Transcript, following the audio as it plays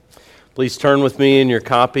Please turn with me in your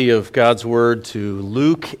copy of God's Word to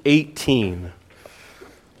Luke 18.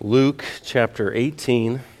 Luke chapter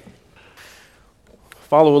 18.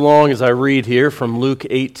 Follow along as I read here from Luke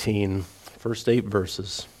 18, first 8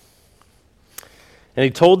 verses. And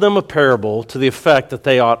he told them a parable to the effect that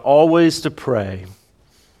they ought always to pray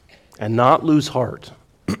and not lose heart.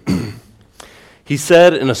 He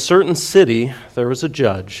said, in a certain city there was a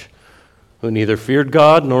judge who neither feared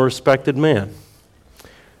God nor respected man.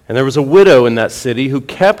 And there was a widow in that city who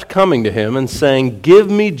kept coming to him and saying,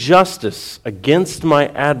 "Give me justice against my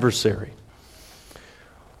adversary."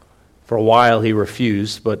 For a while he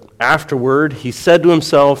refused, but afterward he said to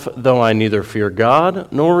himself, "Though I neither fear God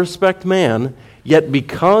nor respect man, yet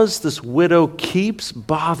because this widow keeps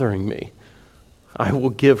bothering me, I will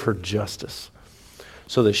give her justice,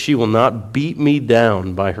 so that she will not beat me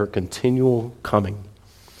down by her continual coming."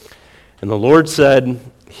 And the Lord said,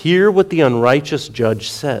 "Hear what the unrighteous judge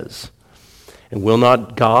says. And will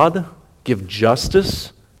not God give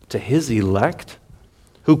justice to his elect,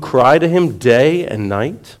 who cry to him day and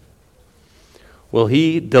night? Will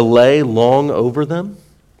he delay long over them?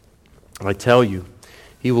 I tell you,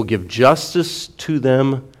 he will give justice to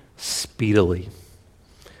them speedily.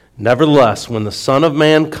 Nevertheless, when the Son of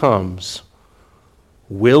Man comes,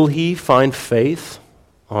 will he find faith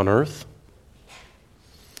on earth?"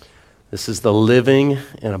 This is the living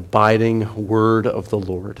and abiding word of the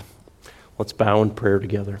Lord. Let's bow in prayer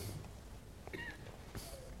together.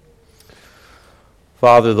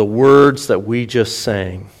 Father, the words that we just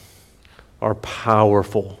sang are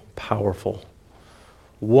powerful, powerful.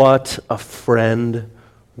 What a friend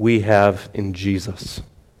we have in Jesus.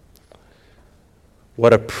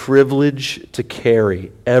 What a privilege to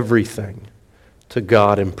carry everything to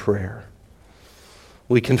God in prayer.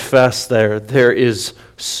 We confess there is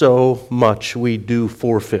so much we do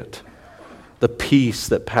forfeit, the peace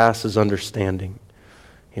that passes understanding.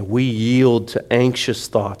 And we yield to anxious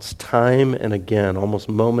thoughts time and again, almost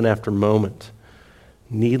moment after moment.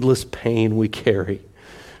 Needless pain we carry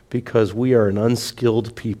because we are an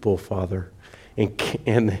unskilled people, Father, and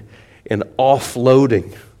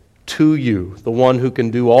offloading to you, the one who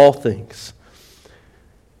can do all things,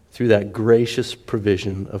 through that gracious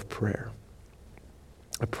provision of prayer.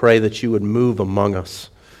 I pray that you would move among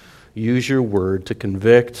us. Use your word to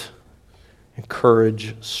convict,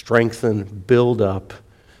 encourage, strengthen, build up,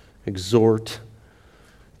 exhort.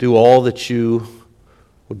 Do all that you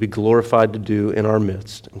would be glorified to do in our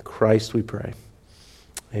midst. In Christ we pray.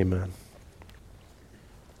 Amen.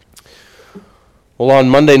 Well, on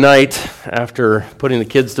Monday night, after putting the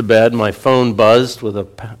kids to bed, my phone buzzed with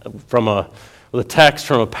a text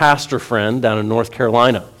from a pastor friend down in North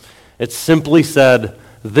Carolina. It simply said,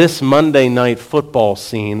 "This Monday night football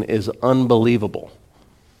scene is unbelievable."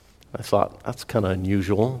 I thought, that's kind of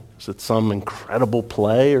unusual. Is it some incredible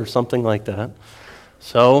play or something like that?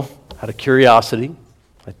 So, out of curiosity,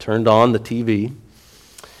 I turned on the TV.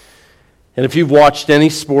 And if you've watched any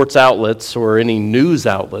sports outlets or any news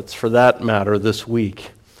outlets for that matter this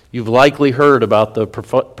week, you've likely heard about the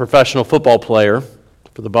professional football player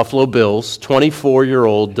for the Buffalo Bills,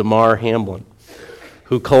 24-year-old Damar Hamlin,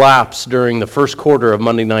 who collapsed during the first quarter of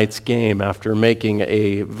Monday night's game after making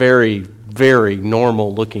a very, very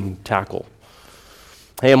normal-looking tackle.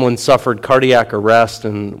 Hamlin suffered cardiac arrest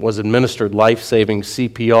and was administered life-saving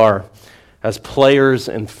CPR as players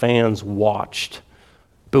and fans watched,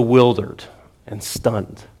 bewildered and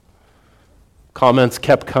stunned. Comments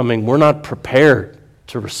kept coming, "We're not prepared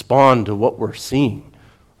to respond to what we're seeing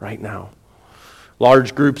right now."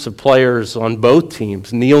 Large groups of players on both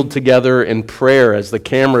teams kneeled together in prayer as the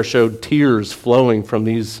camera showed tears flowing from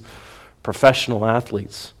these professional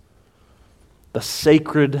athletes. The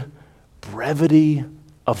sacred brevity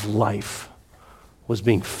of life was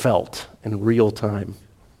being felt in real time.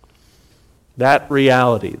 That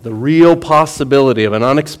reality, the real possibility of an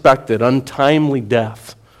unexpected, untimely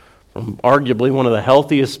death from arguably one of the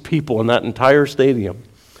healthiest people in that entire stadium,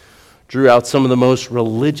 drew out some of the most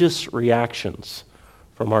religious reactions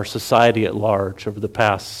from our society at large over the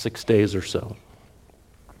past 6 days or so.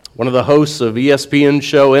 One of the hosts of ESPN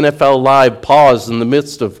show NFL Live paused in the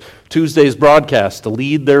midst of Tuesday's broadcast to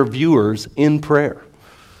lead their viewers in prayer.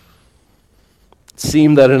 It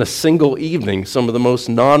seemed that in a single evening, some of the most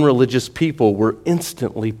non-religious people were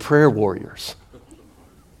instantly prayer warriors.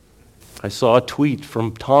 I saw a tweet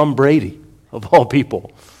from Tom Brady, of all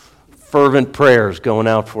people. "Fervent prayers going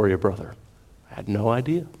out for you, brother." I had no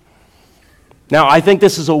idea. Now, I think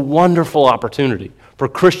this is a wonderful opportunity for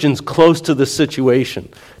Christians close to this situation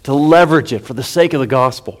to leverage it for the sake of the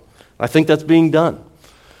gospel. I think that's being done.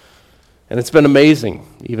 And it's been amazing,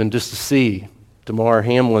 even just to see Damar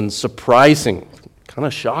Hamlin's surprising, kind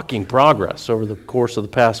of shocking progress over the course of the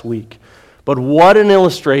past week. But what an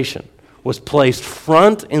illustration was placed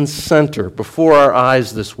front and center before our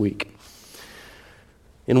eyes this week,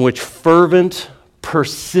 in which fervent,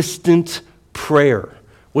 persistent prayer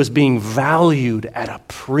was being valued at a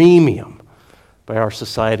premium by our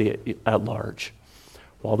society at large,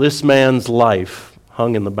 while this man's life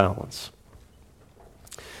hung in the balance.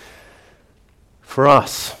 For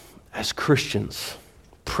us, as Christians,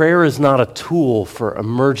 prayer is not a tool for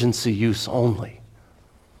emergency use only.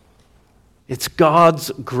 It's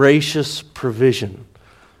God's gracious provision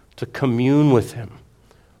to commune with Him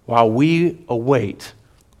while we await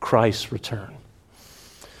Christ's return.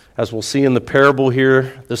 As we'll see in the parable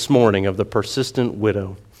here this morning of the persistent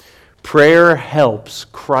widow, prayer helps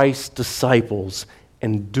Christ's disciples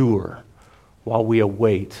endure while we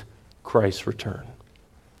await Christ's return.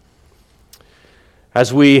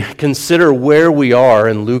 As we consider where we are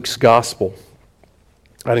in Luke's gospel,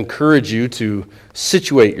 I'd encourage you to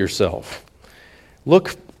situate yourself.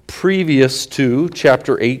 Look previous to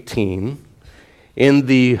chapter 18 in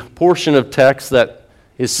the portion of text that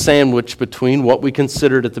is sandwiched between what we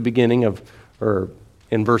considered at the beginning of, or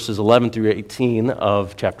in verses 11 through 18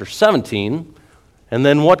 of chapter 17, and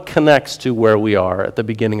then what connects to where we are at the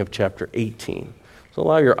beginning of chapter 18. So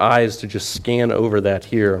allow your eyes to just scan over that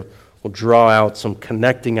here. We'll draw out some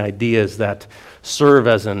connecting ideas that serve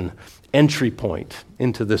as an entry point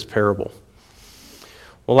into this parable.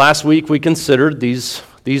 Well, last week we considered these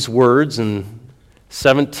words in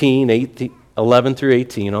 11 through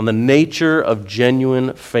 18 on the nature of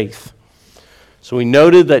genuine faith. So we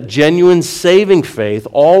noted that genuine saving faith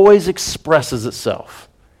always expresses itself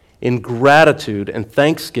in gratitude and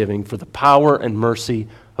thanksgiving for the power and mercy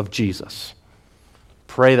of Jesus.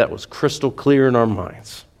 Pray that was crystal clear in our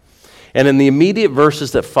minds. And in the immediate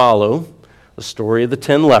verses that follow, the story of the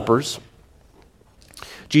 10 lepers,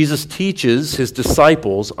 Jesus teaches his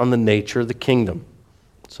disciples on the nature of the kingdom.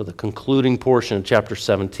 So the concluding portion of chapter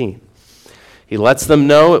 17. He lets them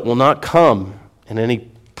know it will not come in any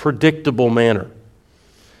predictable manner,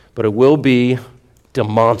 but it will be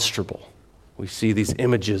demonstrable. We see these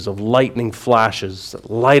images of lightning flashes that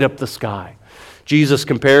light up the sky. Jesus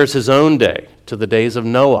compares his own day to the days of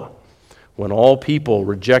Noah, when all people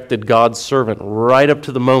rejected God's servant right up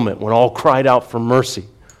to the moment when all cried out for mercy,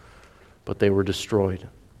 but they were destroyed.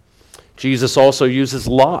 Jesus also uses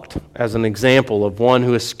Lot as an example of one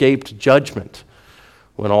who escaped judgment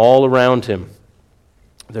when all around him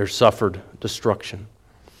there suffered destruction.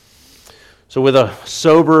 So with a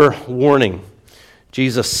sober warning,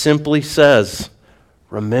 Jesus simply says,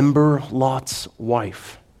 remember Lot's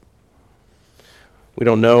wife. We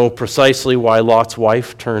don't know precisely why Lot's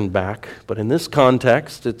wife turned back, but in this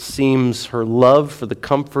context, it seems her love for the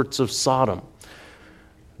comforts of Sodom.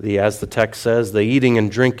 As the text says, the eating and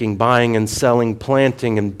drinking, buying and selling,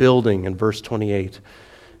 planting and building in verse 28,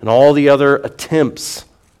 and all the other attempts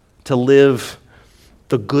to live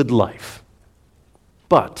the good life,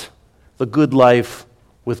 but the good life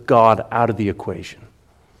with God out of the equation,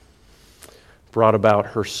 brought about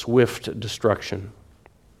her swift destruction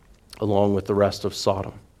along with the rest of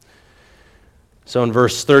Sodom. So in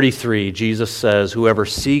verse 33, Jesus says, whoever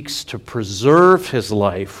seeks to preserve his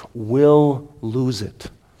life will lose it,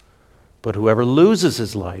 but whoever loses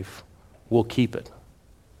his life will keep it.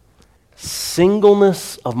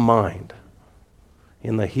 Singleness of mind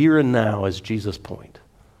in the here and now is Jesus' point.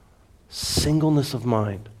 Singleness of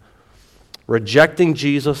mind. Rejecting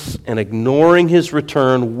Jesus and ignoring his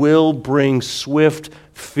return will bring swift,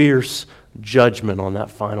 fierce judgment on that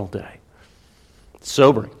final day. It's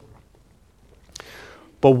sobering.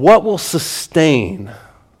 But what will sustain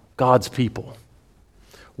God's people?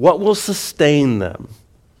 What will sustain them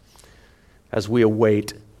as we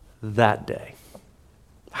await that day?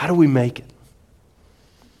 How do we make it?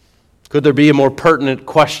 Could there be a more pertinent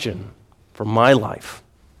question for my life,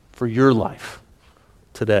 for your life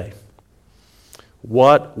today?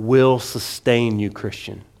 What will sustain you,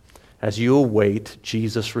 Christian, as you await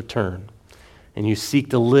Jesus' return and you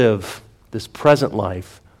seek to live this present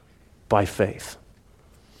life by faith?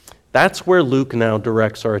 That's where Luke now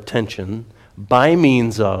directs our attention by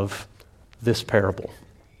means of this parable.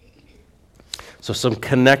 So some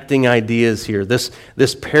connecting ideas here.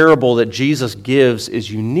 This parable that Jesus gives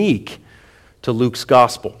is unique to Luke's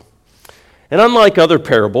gospel. And unlike other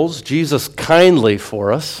parables, Jesus kindly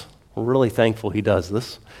for us, we're really thankful he does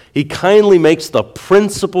this, he kindly makes the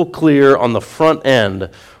principle clear on the front end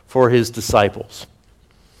for his disciples.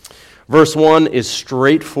 Verse 1 is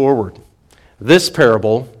straightforward. This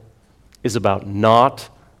parable is about not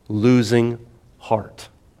losing heart.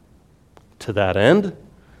 To that end,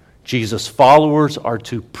 Jesus' followers are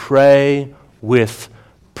to pray with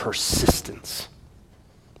persistence.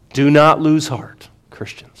 Do not lose heart,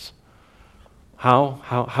 Christians.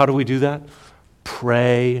 How do we do that?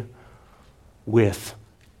 Pray with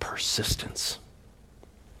persistence.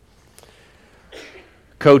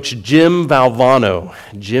 Coach Jim Valvano,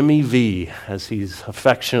 Jimmy V, as he's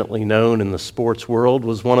affectionately known in the sports world,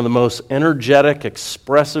 was one of the most energetic,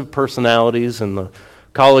 expressive personalities in the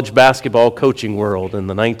college basketball coaching world in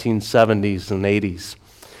the 1970s and 80s.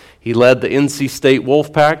 He led the NC State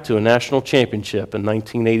Wolfpack to a national championship in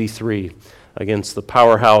 1983 against the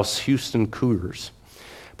powerhouse Houston Cougars.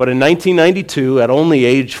 But in 1992, at only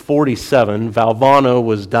age 47, Valvano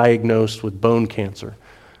was diagnosed with bone cancer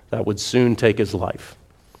that would soon take his life.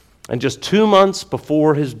 And just 2 months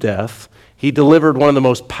before his death, he delivered one of the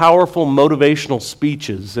most powerful motivational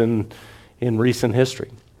speeches in recent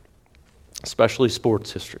history, especially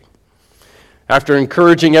sports history. After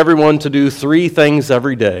encouraging everyone to do 3 things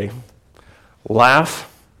every day: laugh,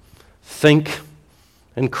 think,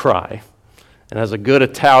 and cry. And as a good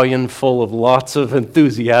Italian full of lots of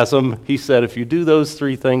enthusiasm, he said, if you do those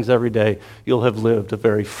 3 things every day, you'll have lived a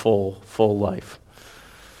very full life.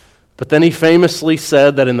 But then he famously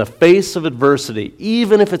said that in the face of adversity,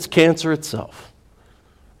 even if it's cancer itself,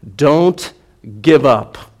 don't give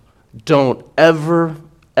up. Don't ever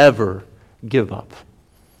give up.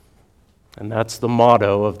 And that's the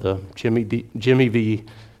motto of the Jimmy V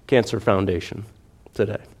Cancer Foundation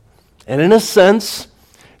today. And in a sense,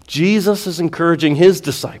 Jesus is encouraging his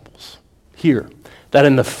disciples here that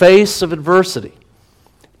in the face of adversity,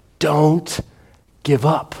 don't give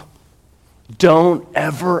up. Don't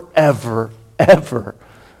ever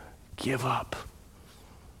give up.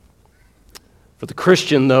 For the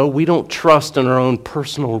Christian, though, we don't trust in our own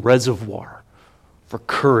personal reservoir for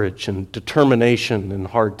courage and determination in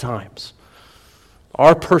hard times.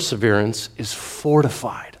 Our perseverance is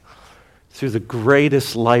fortified through the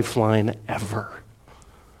greatest lifeline ever: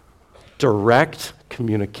 direct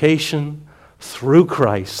communication through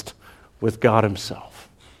Christ with God Himself.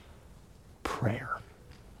 Prayer.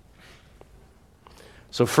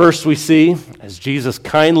 So first we see, as Jesus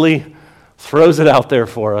kindly throws it out there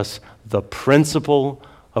for us, the principle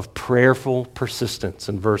of prayerful persistence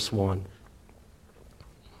in verse 1.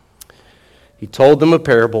 He told them a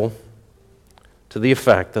parable to the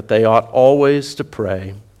effect that they ought always to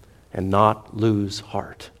pray and not lose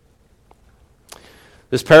heart.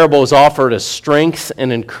 This parable is offered as strength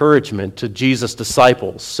and encouragement to Jesus'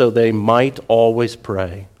 disciples so they might always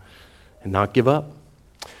pray and not give up.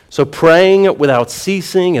 So praying without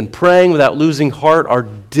ceasing and praying without losing heart are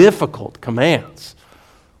difficult commands.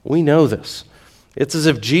 We know this. It's as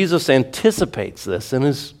if Jesus anticipates this in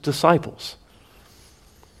His disciples.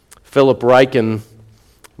 Philip Ryken, in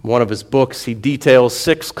one of his books, he details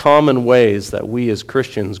 6 common ways that we as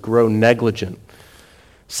Christians grow negligent,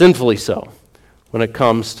 sinfully so, when it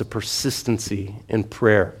comes to persistency in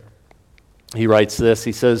prayer. He writes this,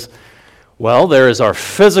 he says, well, there is our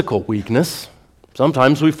physical weakness.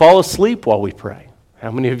 Sometimes we fall asleep while we pray.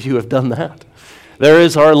 How many of you have done that? There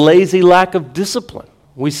is our lazy lack of discipline.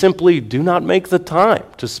 We simply do not make the time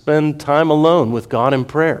to spend time alone with God in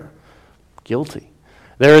prayer. Guilty.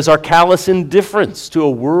 There is our callous indifference to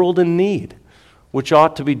a world in need, which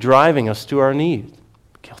ought to be driving us to our need.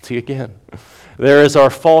 Guilty again. There is our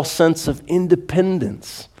false sense of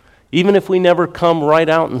independence. Even if we never come right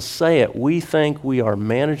out and say it, we think we are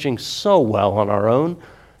managing so well on our own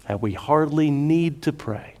that we hardly need to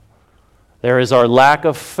pray. There is our lack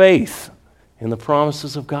of faith in the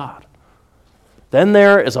promises of God. Then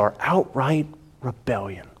there is our outright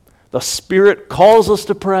rebellion. The Spirit calls us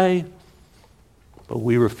to pray, but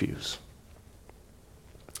we refuse.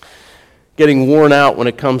 Getting worn out when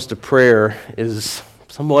it comes to prayer is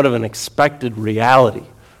somewhat of an expected reality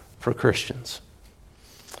for Christians.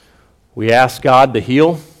 We ask God to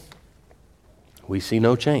heal, we see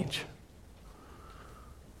no change.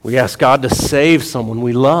 We ask God to save someone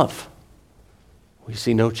we love, we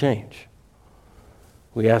see no change.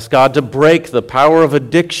 We ask God to break the power of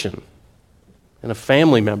addiction in a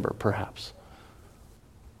family member, perhaps.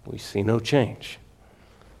 We see no change.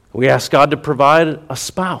 We ask God to provide a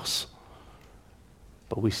spouse,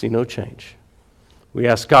 but we see no change. We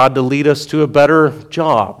ask God to lead us to a better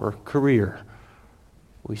job or career.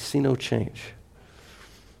 We see no change.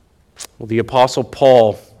 Well, the Apostle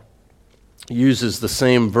Paul uses the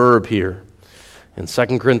same verb here in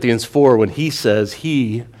 2 Corinthians 4 when he says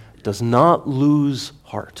he does not lose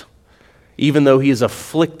heart. Even though he is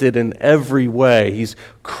afflicted in every way, he's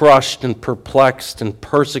crushed and perplexed and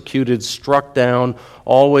persecuted, struck down,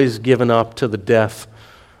 always given up to the death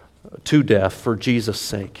to death for Jesus'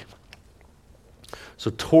 sake.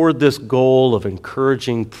 So toward this goal of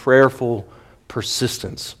encouraging prayerful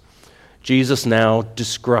persistence, Jesus now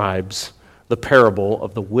describes the parable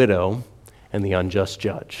of the widow and the unjust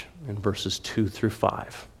judge in verses 2 through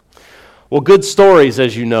 5. Well, good stories,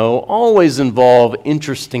 as you know, always involve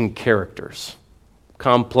interesting characters,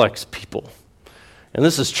 complex people. And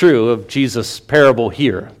this is true of Jesus' parable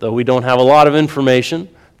here. Though we don't have a lot of information,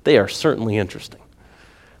 they are certainly interesting.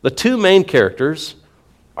 The two main characters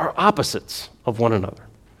are opposites of one another.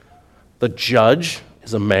 The judge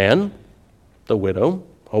is a man, the widow,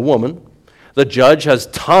 a woman. The judge has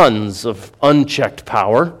tons of unchecked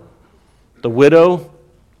power. The widow,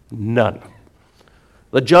 none.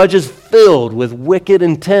 The judge is filled with wicked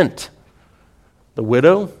intent. The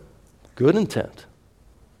widow, good intent.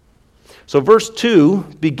 So verse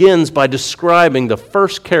 2 begins by describing the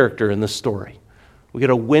first character in the story. We get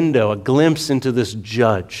a window, a glimpse into this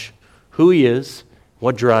judge, who he is,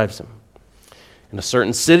 what drives him. In a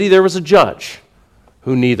certain city there was a judge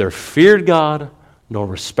who neither feared God nor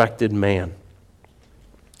respected man.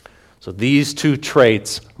 So these two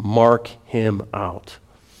traits mark him out.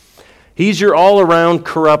 He's your all-around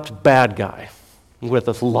corrupt bad guy with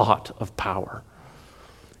a lot of power.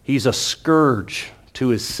 He's a scourge to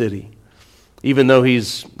his city, even though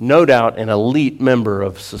he's no doubt an elite member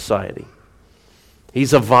of society.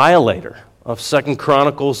 He's a violator of 2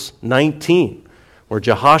 Chronicles 19, where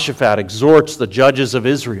Jehoshaphat exhorts the judges of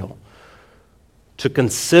Israel to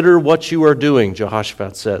consider what you are doing,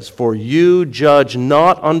 Jehoshaphat says, for you judge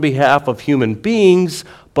not on behalf of human beings,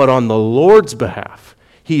 but on the Lord's behalf.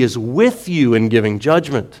 He is with you in giving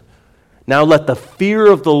judgment. Now let the fear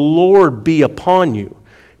of the Lord be upon you.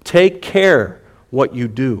 Take care what you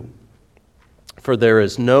do. For there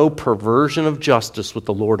is no perversion of justice with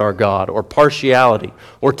the Lord our God, or partiality,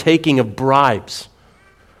 or taking of bribes.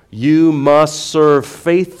 You must serve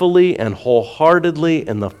faithfully and wholeheartedly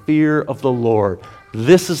in the fear of the Lord.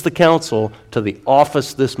 This is the counsel to the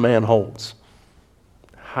office this man holds.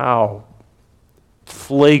 How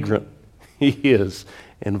flagrant he is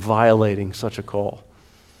in violating such a call.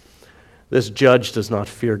 This judge does not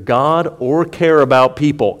fear God or care about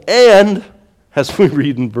people. And, as we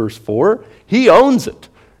read in verse 4, he owns it.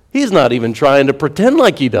 He's not even trying to pretend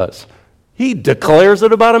like he does. He declares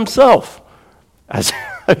it about himself. As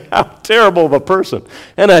how terrible of a person.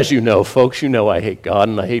 And as you know, folks, you know I hate God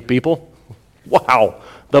and I hate people. Wow,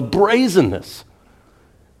 the brazenness.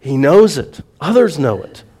 He knows it. Others know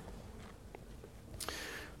it.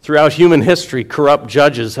 Throughout human history, corrupt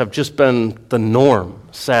judges have just been the norm,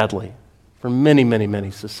 sadly, for many, many,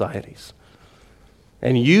 many societies.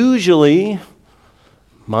 And usually,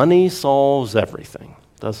 money solves everything,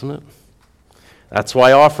 doesn't it? That's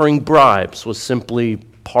why offering bribes was simply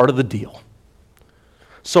part of the deal.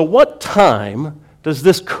 So what time does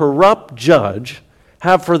this corrupt judge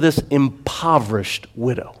have for this impoverished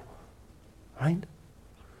widow? Right?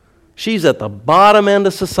 She's at the bottom end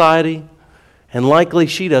of society, and likely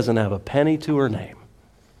she doesn't have a penny to her name.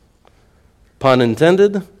 Pun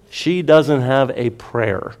intended, she doesn't have a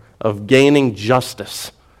prayer of gaining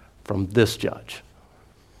justice from this judge.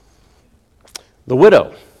 The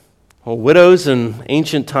widow. Well, widows in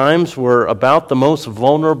ancient times were about the most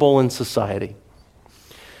vulnerable in society.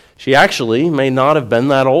 She actually may not have been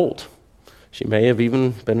that old. She may have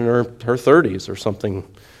even been in her 30s or something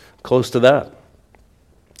close to that.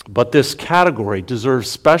 But this category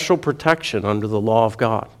deserves special protection under the law of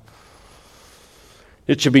God.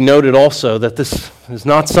 It should be noted also that this is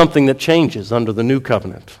not something that changes under the new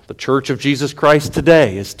covenant. The Church of Jesus Christ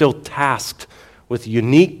today is still tasked with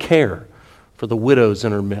unique care for the widows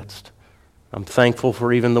in her midst. I'm thankful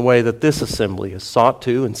for even the way that this assembly has sought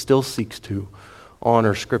to and still seeks to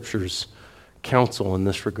honor Scripture's counsel in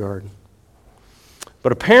this regard.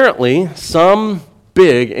 But apparently, some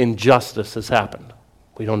big injustice has happened.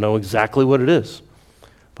 We don't know exactly what it is,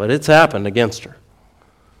 but it's happened against her.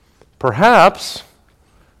 Perhaps,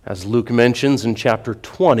 as Luke mentions in chapter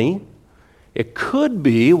 20, it could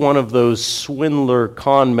be one of those swindler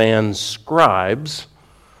con man scribes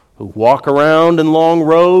who walk around in long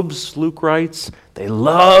robes, Luke writes. They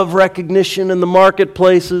love recognition in the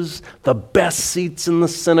marketplaces, the best seats in the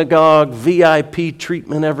synagogue, VIP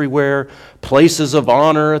treatment everywhere, places of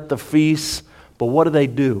honor at the feasts. But what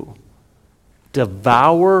do?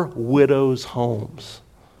 Devour widows' homes.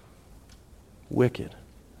 Wicked.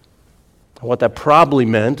 And what that probably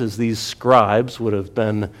meant is these scribes would have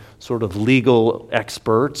been sort of legal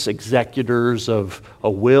experts, executors of a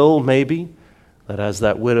will maybe, that as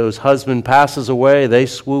that widow's husband passes away, they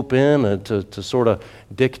swoop in to sort of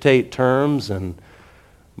dictate terms, and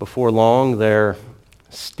before long their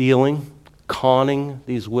stealing, conning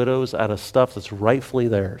these widows out of stuff that's rightfully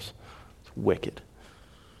theirs. It's wicked.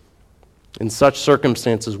 In such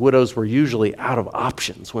circumstances, widows were usually out of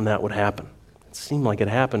options when that would happen. It seemed like it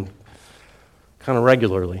happened kind of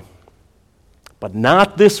regularly. But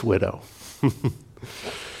not this widow.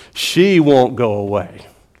 She won't go away.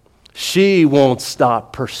 She won't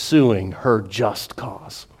stop pursuing her just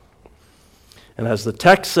cause. And as the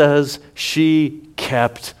text says, she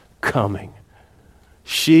kept coming.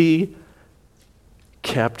 She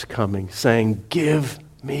kept coming, saying, "Give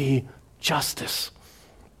me justice."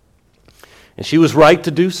 And she was right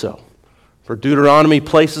to do so, for Deuteronomy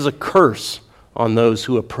places a curse on those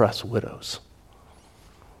who oppress widows.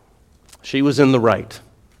 She was in the right,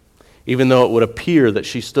 even though it would appear that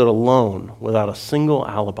she stood alone without a single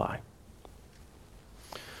alibi.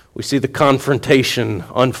 We see the confrontation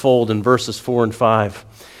unfold in verses 4 and 5.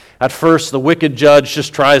 At first, the wicked judge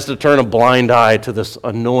just tries to turn a blind eye to this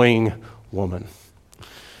annoying woman.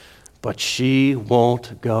 But she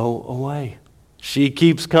won't go away. She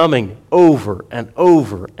keeps coming over and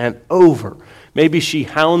over and over. Maybe she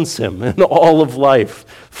hounds him in all of life,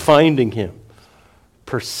 finding him,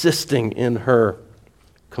 persisting in her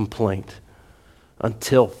complaint,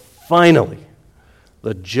 until finally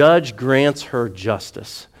the judge grants her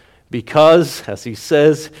justice because, as he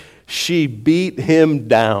says, she beat him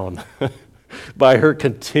down by her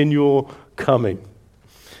continual coming.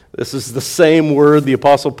 This is the same word the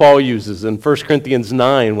Apostle Paul uses in 1 Corinthians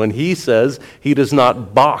 9 when he says he does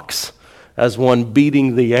not box as one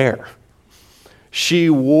beating the air. She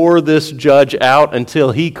wore this judge out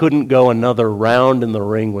until he couldn't go another round in the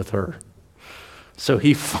ring with her. So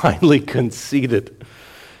he finally conceded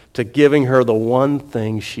to giving her the one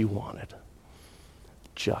thing she wanted: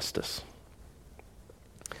 justice.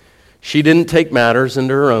 She didn't take matters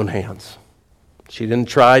into her own hands. She didn't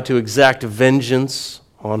try to exact vengeance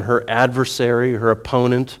on her adversary, her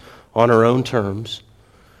opponent, on her own terms.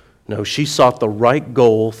 No, she sought the right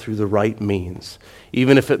goal through the right means,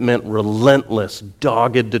 even if it meant relentless,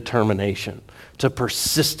 dogged determination to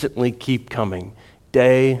persistently keep coming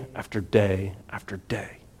day after day after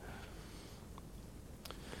day.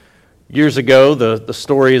 Years ago, the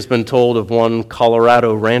story has been told of one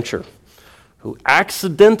Colorado rancher who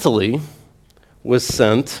accidentally was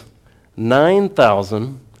sent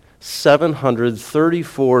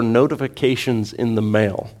 9,734 notifications in the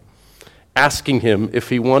mail asking him if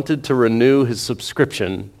he wanted to renew his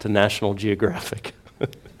subscription to National Geographic.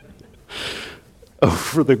 Oh,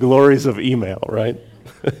 for the glories of email, right?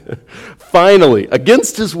 Finally,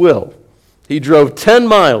 against his will, he drove 10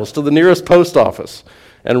 miles to the nearest post office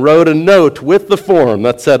and wrote a note with the form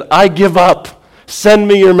that said, "I give up. Send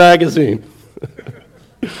me your magazine."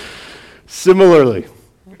 Similarly,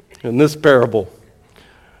 in this parable,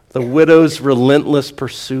 the widow's relentless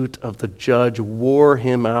pursuit of the judge wore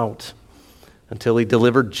him out until he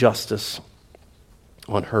delivered justice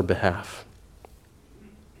on her behalf.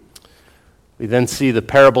 We then see the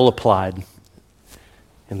parable applied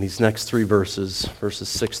in these next three verses, verses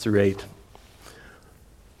 6 through 8.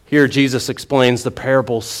 Here, Jesus explains the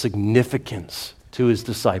parable's significance to his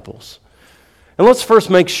disciples. And let's first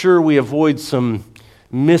make sure we avoid some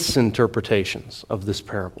misinterpretations of this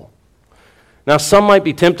parable. Now, some might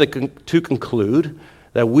be tempted to conclude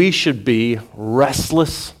that we should be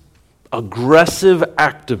restless, aggressive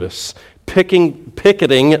activists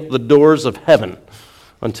picketing the doors of heaven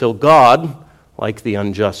until God, like the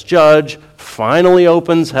unjust judge, finally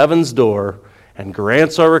opens heaven's door and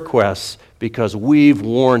grants our requests because we've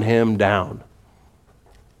worn him down.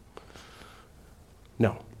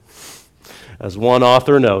 No. As one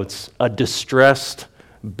author notes, a distressed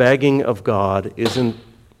begging of God isn't...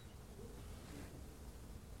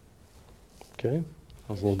 Okay, that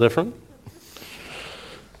was a little different.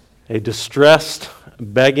 A distressed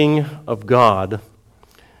begging of God,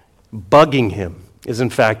 bugging him, is in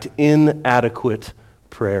fact inadequate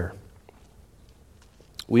prayer.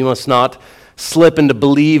 We must not slip into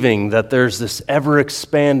believing that there's this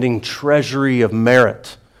ever-expanding treasury of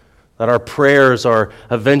merit, that our prayers are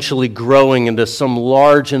eventually growing into some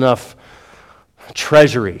large enough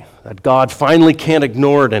treasury that God finally can't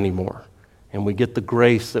ignore it anymore, and we get the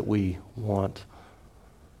grace that we want.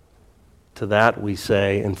 To that we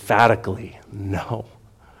say emphatically, no.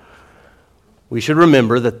 We should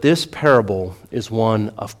remember that this parable is one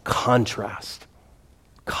of contrast.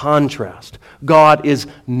 Contrast. God is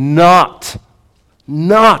not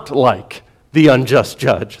like the unjust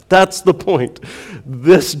judge. That's the point.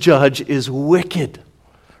 This judge is wicked.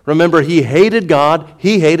 Remember, he hated God,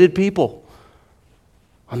 he hated people.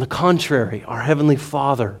 On the contrary, our Heavenly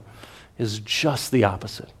Father is just the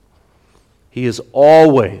opposite. He is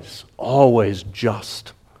always, always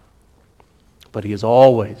just. But he is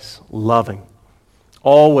always loving,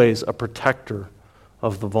 always a protector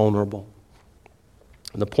of the vulnerable.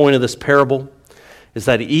 And the point of this parable is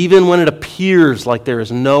that even when it appears like there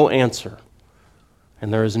is no answer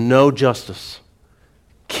and there is no justice,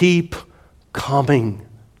 keep coming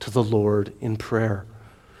to the Lord in prayer.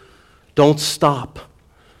 Don't stop,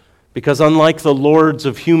 because unlike the lords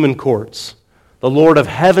of human courts, the Lord of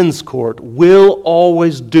heaven's court will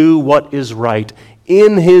always do what is right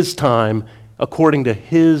in his time according to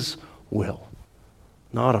his will,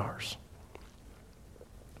 not ours.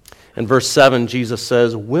 In verse 7, Jesus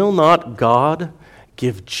says, "Will not God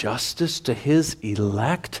give justice to his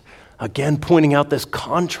elect?" Again, pointing out this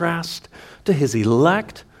contrast to his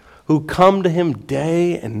elect who come to him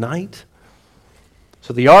day and night.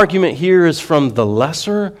 So the argument here is from the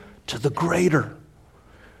lesser to the greater.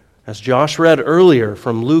 As Josh read earlier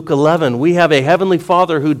from Luke 11, we have a heavenly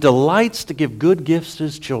Father who delights to give good gifts to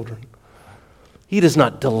his children. He does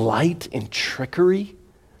not delight in trickery,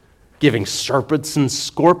 giving serpents and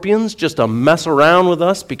scorpions just to mess around with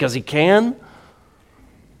us because he can,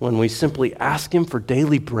 when we simply ask him for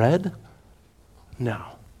daily bread. No.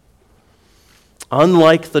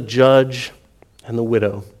 Unlike the judge and the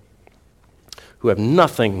widow, who have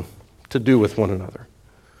nothing to do with one another,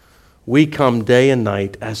 we come day and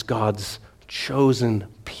night as God's chosen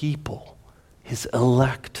people, his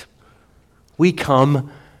elect. We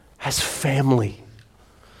come as family.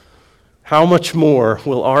 How much more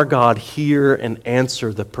will our God hear and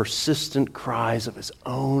answer the persistent cries of his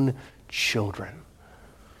own children?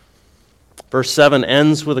 Verse 7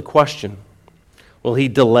 ends with a question. Will he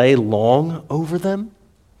delay long over them?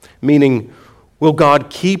 Meaning, will God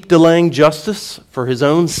keep delaying justice for his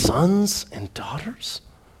own sons and daughters?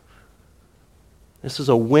 This is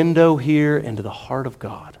a window here into the heart of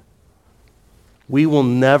God. We will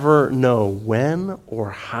never know when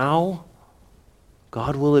or how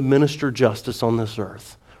God will administer justice on this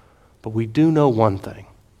earth. But we do know one thing.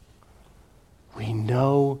 We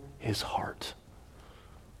know his heart.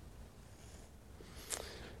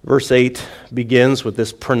 Verse 8 begins with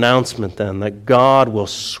this pronouncement then that God will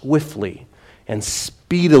swiftly and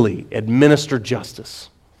speedily administer justice.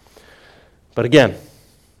 But again,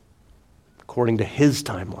 according to his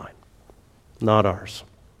timeline, not ours.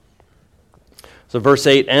 So verse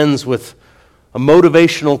 8 ends with a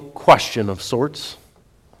motivational question of sorts,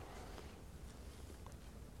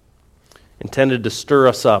 intended to stir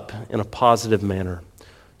us up in a positive manner.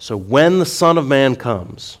 So when the Son of Man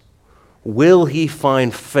comes, will he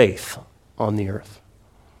find faith on the earth?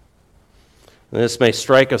 And this may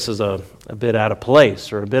strike us as a bit out of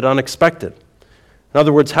place or a bit unexpected. In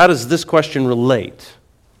other words, how does this question relate?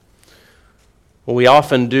 Well, we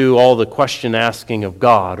often do all the question asking of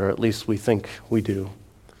God, or at least we think we do.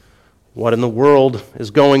 What in the world is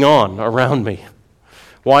going on around me?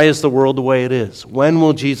 Why is the world the way it is? When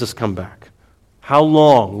will Jesus come back? How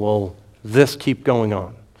long will this keep going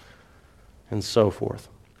on? And so forth.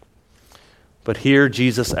 But here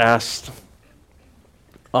Jesus asked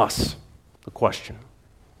us the question.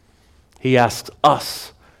 He asks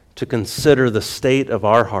us to consider the state of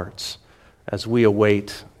our hearts as we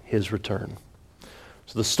await his return.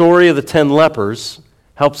 So the story of the 10 lepers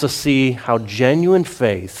helps us see how genuine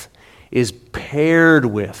faith is paired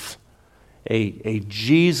with a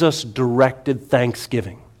Jesus-directed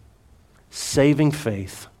thanksgiving. Saving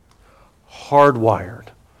faith, hardwired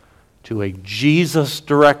to a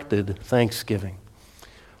Jesus-directed thanksgiving.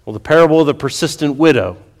 Well, the parable of the persistent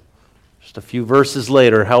widow, just a few verses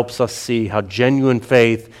later, helps us see how genuine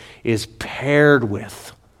faith is paired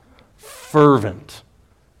with fervent,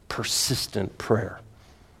 persistent prayer.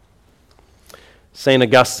 St.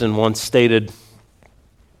 Augustine once stated,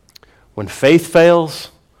 "When faith fails,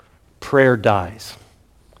 prayer dies.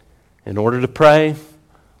 In order to pray,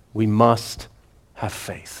 we must have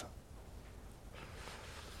faith."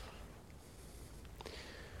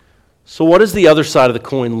 So what does the other side of the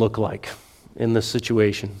coin look like in this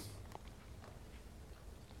situation?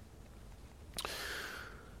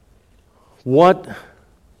 What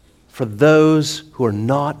for those who are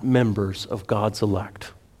not members of God's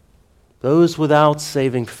elect? Those without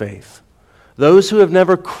saving faith? Those who have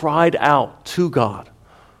never cried out to God?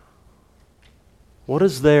 What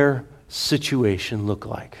does their situation look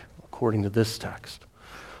like according to this text?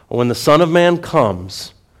 When the Son of Man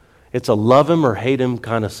comes, it's a love him or hate him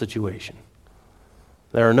kind of situation.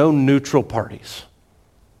 There are no neutral parties.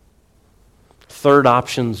 Third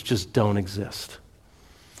options just don't exist.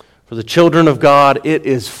 For the children of God, it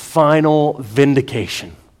is final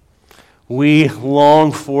vindication. We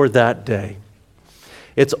long for that day.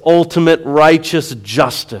 Its ultimate righteous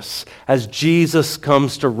justice as Jesus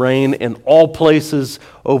comes to reign in all places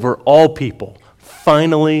over all people.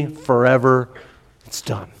 Finally, forever, it's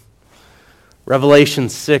done. Revelation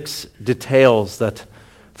 6 details that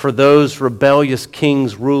for those rebellious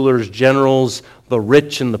kings, rulers, generals, the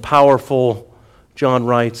rich and the powerful, John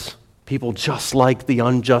writes, people just like the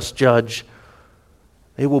unjust judge,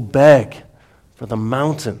 they will beg for the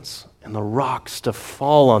mountains and the rocks to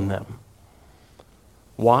fall on them.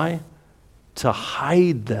 Why? To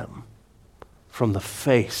hide them from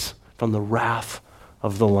from the wrath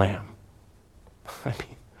of the Lamb. I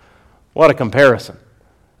mean, what a comparison.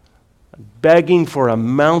 Begging for a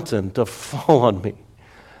mountain to fall on me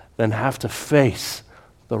than have to face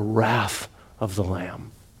the wrath of the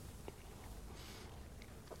Lamb.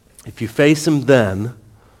 If you face him then,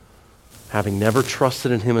 having never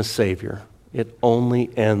trusted in him as Savior, it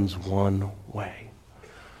only ends one way: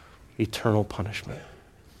 eternal punishment.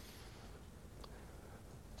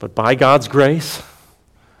 But by God's grace,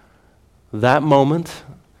 that moment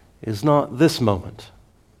is not this moment.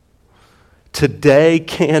 Today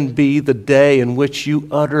can be the day in which you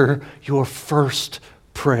utter your first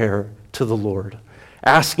prayer to the Lord,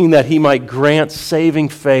 asking that he might grant saving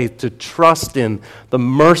faith to trust in the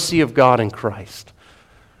mercy of God in Christ,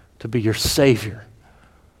 to be your Savior,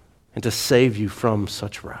 and to save you from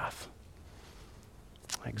such wrath.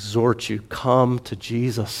 I exhort you, come to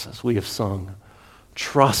Jesus as we have sung.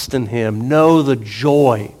 Trust in him. Know the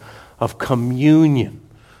joy of communion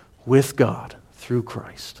with God through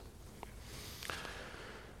Christ.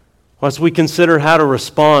 As we consider how to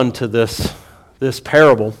respond to this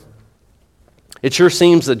parable, it sure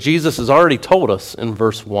seems that Jesus has already told us in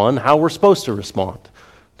verse 1 how we're supposed to respond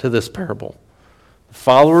to this parable.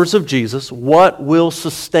 Followers of Jesus, what will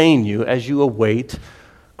sustain you as you await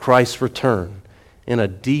Christ's return in a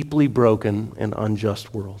deeply broken and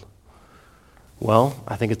unjust world? Well,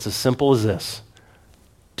 I think it's as simple as this.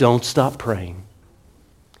 Don't stop praying.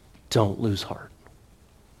 Don't lose heart.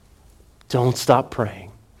 Don't stop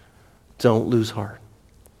praying. Don't lose heart.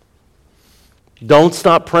 Don't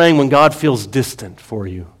stop praying when God feels distant for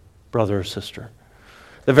you, brother or sister.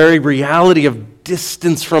 The very reality of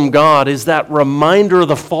distance from God is that reminder of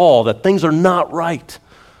the fall, that things are not right.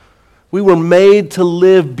 We were made to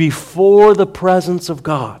live before the presence of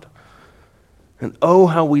God. And oh,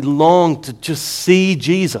 how we long to just see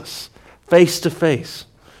Jesus face to face.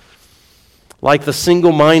 Like the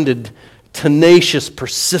single-minded, tenacious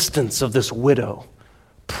persistence of this widow.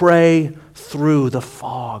 Pray through the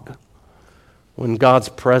fog when God's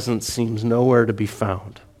presence seems nowhere to be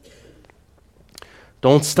found.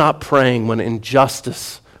 Don't stop praying when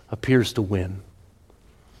injustice appears to win.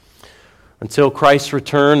 Until Christ's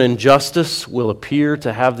return, injustice will appear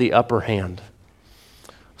to have the upper hand,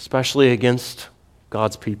 especially against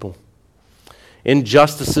God's people.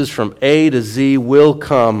 Injustices from A to Z will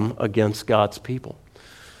come against God's people.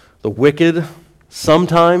 The wicked,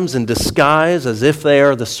 sometimes in disguise as if they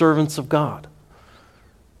are the servants of God,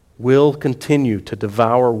 will continue to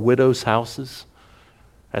devour widows' houses.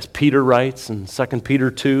 As Peter writes in 2 Peter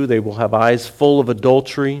 2, they will have eyes full of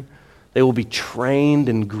adultery. They will be trained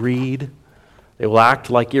in greed. They will act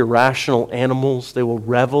like irrational animals. They will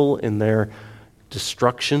revel in their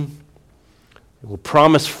destruction. They will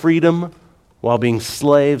promise freedom while being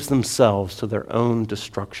slaves themselves to their own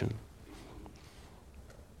destruction.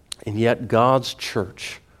 And yet God's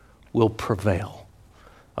church will prevail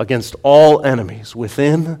against all enemies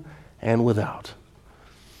within and without.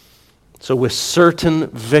 So with certain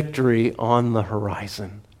victory on the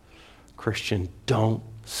horizon, Christian, don't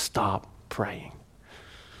stop praying.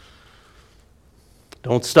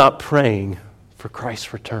 Don't stop praying for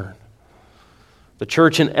Christ's return. The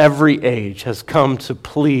church in every age has come to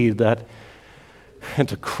plead that and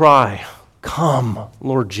to cry, "Come,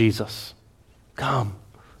 Lord Jesus, come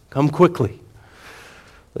quickly."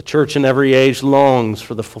 The church in every age longs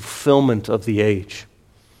for the fulfillment of the age.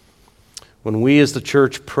 When we as the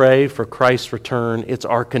church pray for Christ's return, it's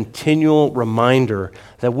our continual reminder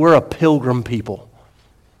that we're a pilgrim people.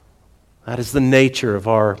 That is the nature of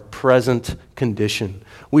our present condition.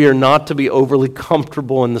 We are not to be overly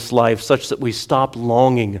comfortable in this life such that we stop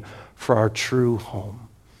longing for our true home.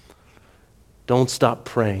 Don't stop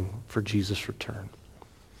praying for Jesus' return.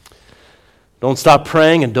 Don't stop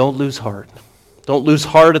praying and don't lose heart. Don't lose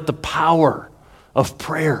heart at the power of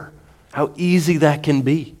prayer, how easy that can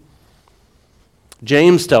be.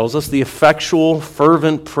 James tells us the effectual,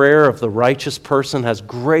 fervent prayer of the righteous person has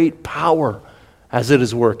great power as it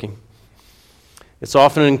is working. It's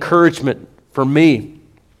often an encouragement for me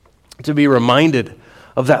to be reminded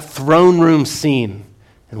of that throne room scene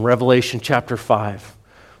in Revelation chapter 5,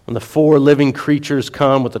 when the 4 living creatures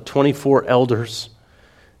come with the 24 elders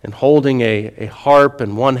and holding a harp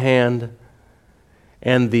in one hand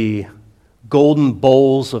and the golden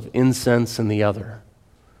bowls of incense in the other,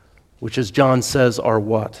 which, as John says, are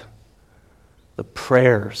what? The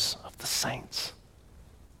prayers of the saints.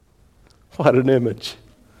 What an image.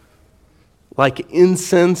 Like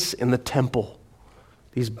incense in the temple,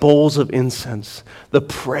 these bowls of incense, the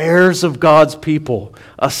prayers of God's people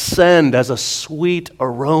ascend as a sweet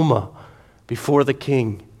aroma before the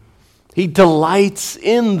King. He delights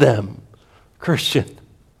in them, Christian.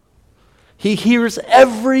 He hears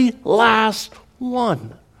every last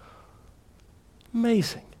one.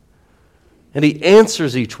 Amazing. And he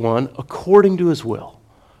answers each one according to his will.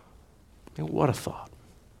 And what a thought.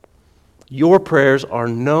 Your prayers are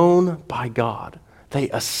known by God. They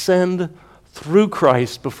ascend through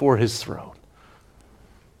Christ before his throne.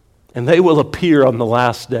 And they will appear on the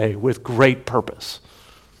last day with great purpose.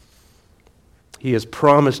 He has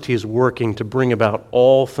promised he is working to bring about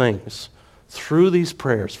all things through these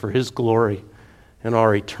prayers for his glory and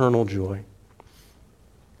our eternal joy.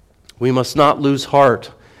 We must not lose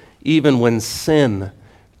heart even when sin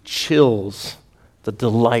chills the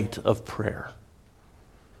delight of prayer.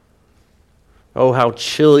 Oh, how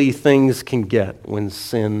chilly things can get when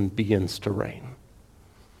sin begins to reign.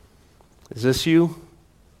 Is this you?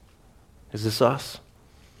 Is this us?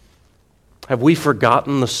 Have we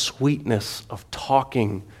forgotten the sweetness of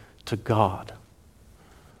talking to God?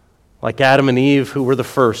 Like Adam and Eve, who were the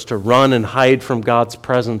first to run and hide from God's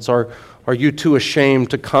presence, are you too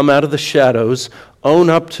ashamed to come out of the shadows, own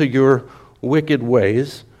up to your wicked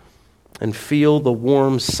ways, and feel the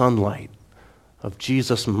warm sunlight of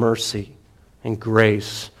Jesus' mercy and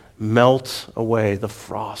grace melt away the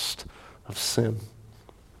frost of sin?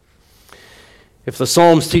 If the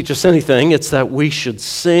Psalms teach us anything, it's that we should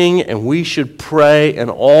sing and we should pray in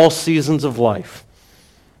all seasons of life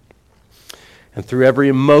and through every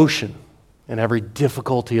emotion and every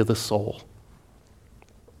difficulty of the soul.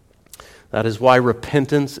 That is why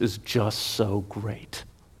repentance is just so great.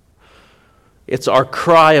 It's our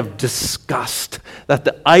cry of disgust that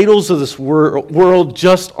the idols of this world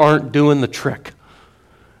just aren't doing the trick.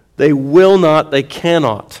 They will not, they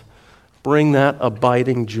cannot bring that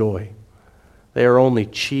abiding joy. They are only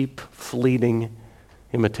cheap, fleeting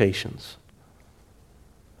imitations.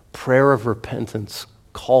 Prayer of repentance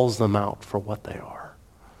calls them out for what they are.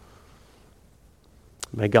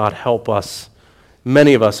 May God help us,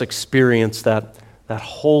 many of us experience that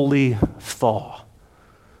holy thaw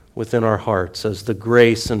within our hearts as the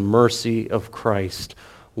grace and mercy of Christ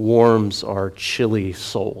warms our chilly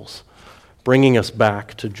souls, bringing us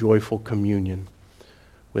back to joyful communion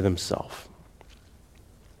with himself.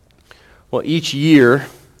 Well, each year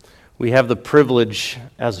we have the privilege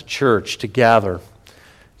as a church to gather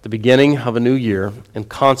at the beginning of a new year and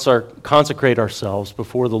consecrate ourselves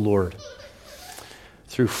before the Lord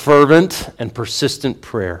through fervent and persistent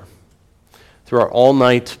prayer, through our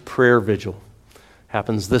all-night prayer vigil.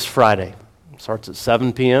 Happens this Friday. It starts at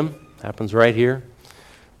 7 p.m., happens right here,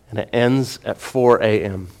 and it ends at 4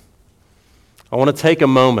 a.m. I want to take a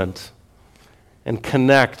moment and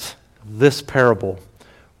connect this parable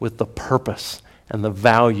with the purpose and the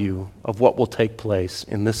value of what will take place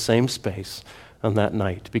in this same space on that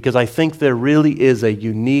night. Because I think there really is a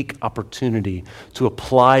unique opportunity to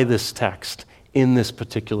apply this text in this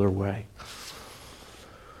particular way.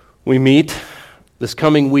 We meet this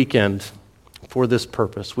coming weekend for this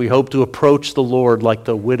purpose. We hope to approach the Lord like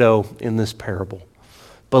the widow in this parable,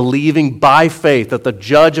 believing by faith that the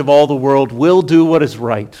judge of all the world will do what is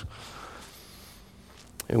right.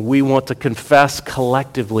 And we want to confess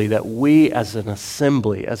collectively that we as an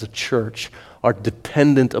assembly, as a church, are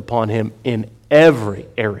dependent upon him in every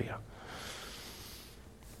area.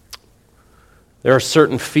 There are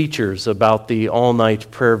certain features about the all-night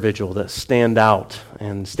prayer vigil that stand out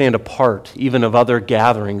and stand apart even of other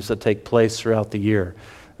gatherings that take place throughout the year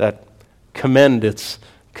that commend its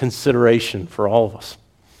consideration for all of us.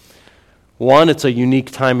 One, it's a unique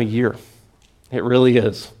time of year. It really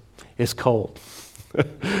is. It's cold.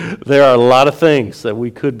 There are a lot of things that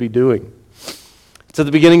we could be doing. It's at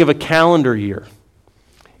the beginning of a calendar year.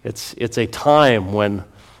 It's a time when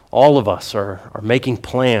all of us are making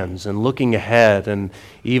plans and looking ahead and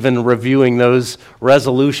even reviewing those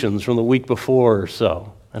resolutions from the week before or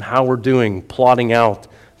so and how we're doing, plotting out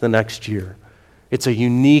the next year. It's a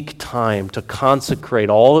unique time to consecrate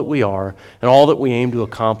all that we are and all that we aim to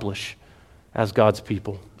accomplish as God's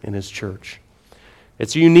people in his church.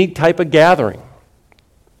 It's a unique type of gathering.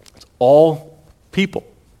 It's all people,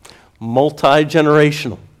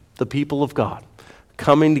 multi-generational, the people of God,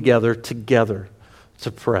 coming together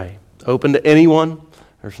to pray. Open to anyone.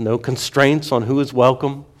 There's no constraints on who is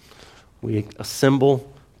welcome. We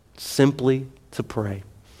assemble simply to pray.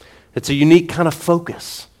 It's a unique kind of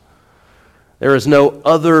focus. There is no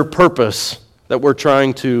other purpose that we're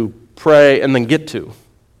trying to pray and then get to.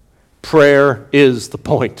 Prayer is the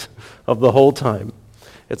point of the whole time.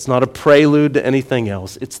 It's not a prelude to anything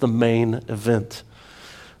else. It's the main event.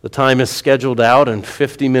 The time is scheduled out in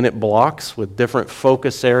 50-minute blocks with different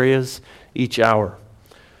focus areas each hour.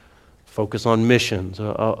 Focus on missions,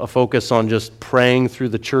 a focus on just praying through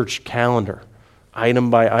the church calendar, item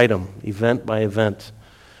by item, event by event.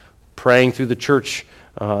 Praying through the church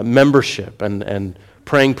membership and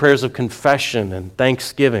praying prayers of confession and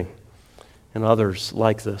thanksgiving and others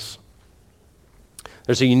like this.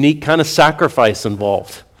 There's a unique kind of sacrifice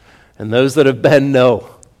involved, and those that have been know.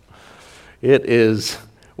 It is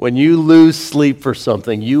when you lose sleep for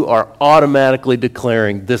something, you are automatically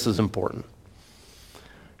declaring this is important.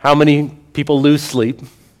 How many people lose sleep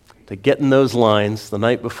to get in those lines the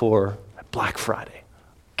night before Black Friday?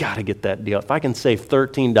 Got to get that deal. If I can save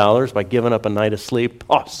 $13 by giving up a night of sleep,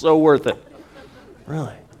 oh, so worth it.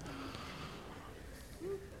 Really.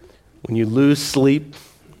 When you lose sleep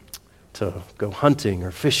to go hunting or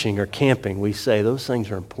fishing or camping, we say those things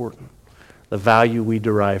are important. The value we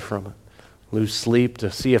derive from it. Lose sleep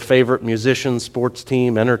to see a favorite musician, sports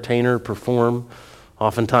team, entertainer perform.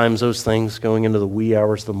 Oftentimes those things going into the wee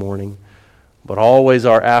hours of the morning. But always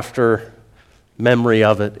our after memory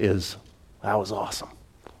of it is, that was awesome.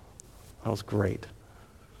 That was great.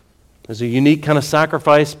 There's a unique kind of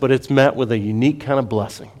sacrifice, but it's met with a unique kind of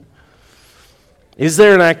blessing. Is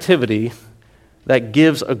there an activity that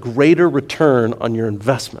gives a greater return on your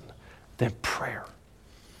investment than prayer?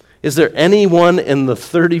 Is there anyone in the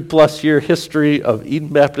 30-plus year history of Eden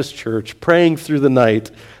Baptist Church praying through the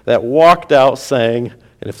night that walked out saying,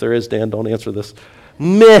 and if there is, Dan, don't answer this,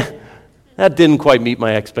 meh, that didn't quite meet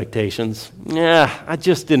my expectations. Yeah, I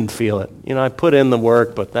just didn't feel it. I put in the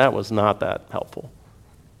work, but that was not that helpful.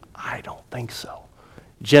 I don't think so.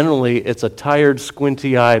 Generally, it's a tired,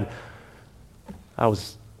 squinty-eyed,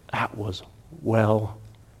 that was well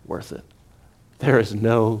worth it. There is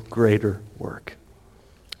no greater work.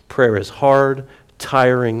 Prayer is hard,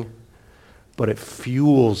 tiring, but it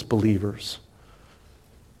fuels believers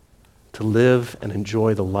to live and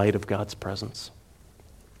enjoy the light of God's presence.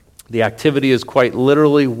 The activity is quite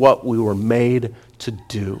literally what we were made to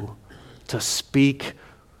do, to speak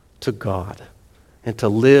to God and to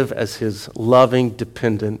live as His loving,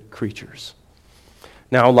 dependent creatures.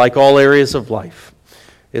 Now, like all areas of life,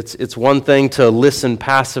 it's one thing to listen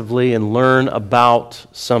passively and learn about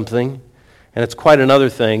something, and it's quite another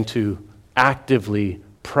thing to actively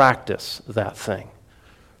practice that thing.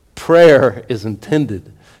 Prayer is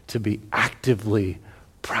intended to be actively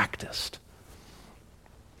practiced.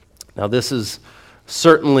 Now, this is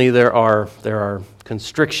certainly there are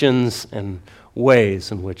constrictions and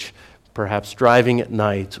ways in which perhaps driving at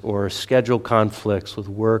night or schedule conflicts with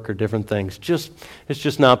work or different things it's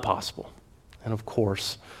just not possible. And of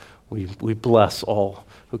course, we bless all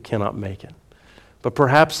who cannot make it. But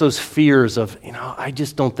perhaps those fears of, I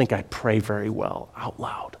just don't think I pray very well out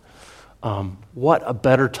loud. What a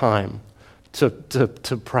better time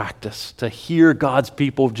to practice, to hear God's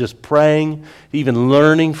people just praying, even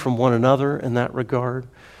learning from one another in that regard.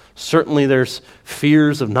 Certainly there's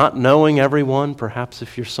fears of not knowing everyone, perhaps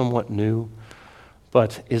if you're somewhat new.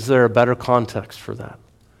 But is there a better context for that?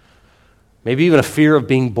 Maybe even a fear of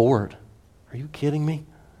being bored. Are you kidding me?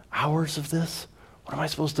 Hours of this? What am I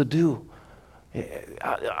supposed to do?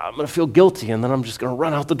 I'm going to feel guilty, and then I'm just going to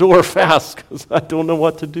run out the door fast because I don't know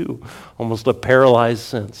what to do. Almost a paralyzed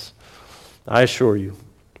sense. I assure you,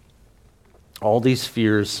 all these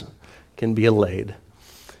fears can be allayed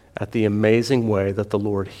at the amazing way that the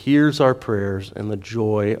Lord hears our prayers and the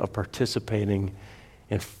joy of participating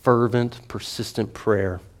in fervent, persistent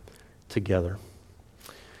prayer together.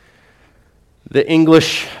 The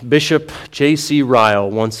English Bishop J.C. Ryle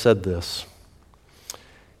once said this.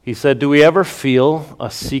 He said, "Do we ever feel a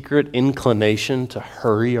secret inclination to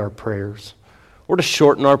hurry our prayers, or to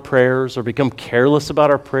shorten our prayers, or become careless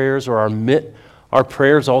about our prayers, or omit our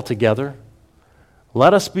prayers altogether?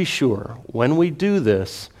 Let us be sure, when we do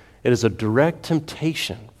this, it is a direct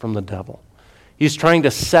temptation from the devil. He's trying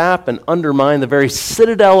to sap and undermine the very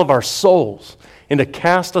citadel of our souls and to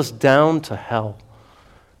cast us down to hell.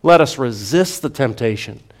 Let us resist the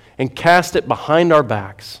temptation and cast it behind our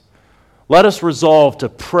backs. Let us resolve to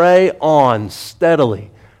pray on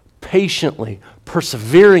steadily, patiently,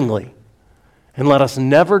 perseveringly, and let us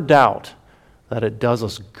never doubt that it does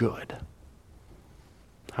us good.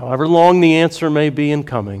 However long the answer may be in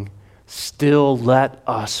coming, still let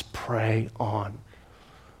us pray on.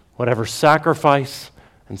 Whatever sacrifice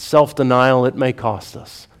and self-denial it may cost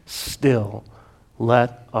us, still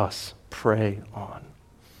let us pray on.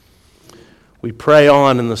 We pray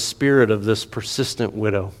on in the spirit of this persistent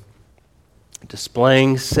widow,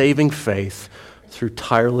 displaying saving faith through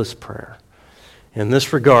tireless prayer. In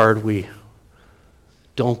this regard, we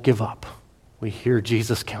don't give up. We hear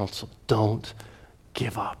Jesus' counsel. Don't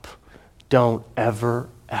give up. Don't ever,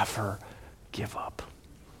 ever give up.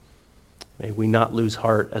 May we not lose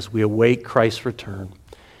heart as we await Christ's return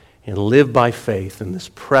and live by faith in this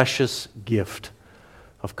precious gift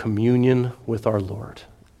of communion with our Lord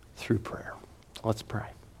through prayer. Let's pray.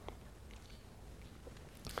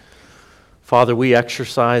 Father, we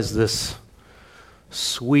exercise this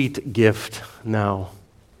sweet gift now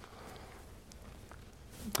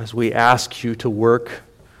as we ask you to work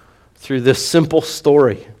through this simple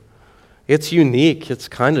story. It's unique. It's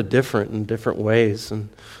kind of different in different ways, and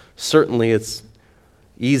certainly it's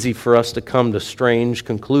easy for us to come to strange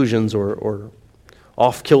conclusions or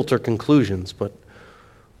off-kilter conclusions, but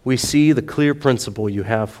we see the clear principle you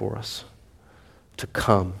have for us: to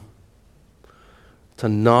come, to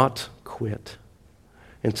not quit,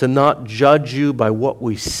 and to not judge you by what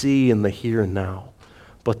we see in the here and now,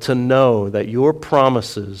 but to know that your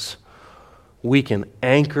promises, we can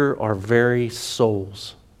anchor our very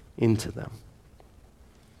souls into them.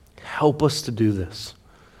 Help us to do this.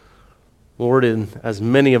 Lord, as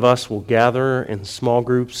many of us will gather in small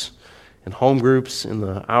groups and home groups in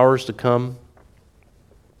the hours to come,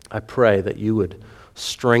 I pray that you would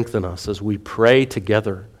strengthen us as we pray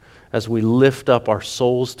together, as we lift up our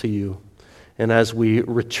souls to you, and as we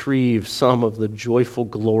retrieve some of the joyful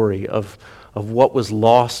glory of what was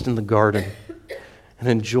lost in the garden and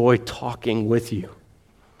enjoy talking with you.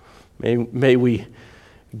 May we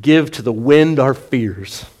give to the wind our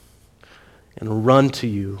fears and run to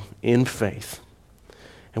you in faith.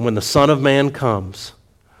 And when the Son of Man comes,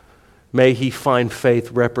 may he find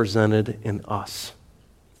faith represented in us.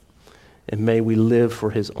 And may we live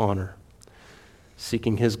for his honor,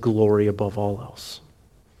 seeking his glory above all else.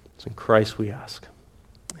 It's in Christ we ask.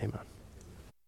 Amen.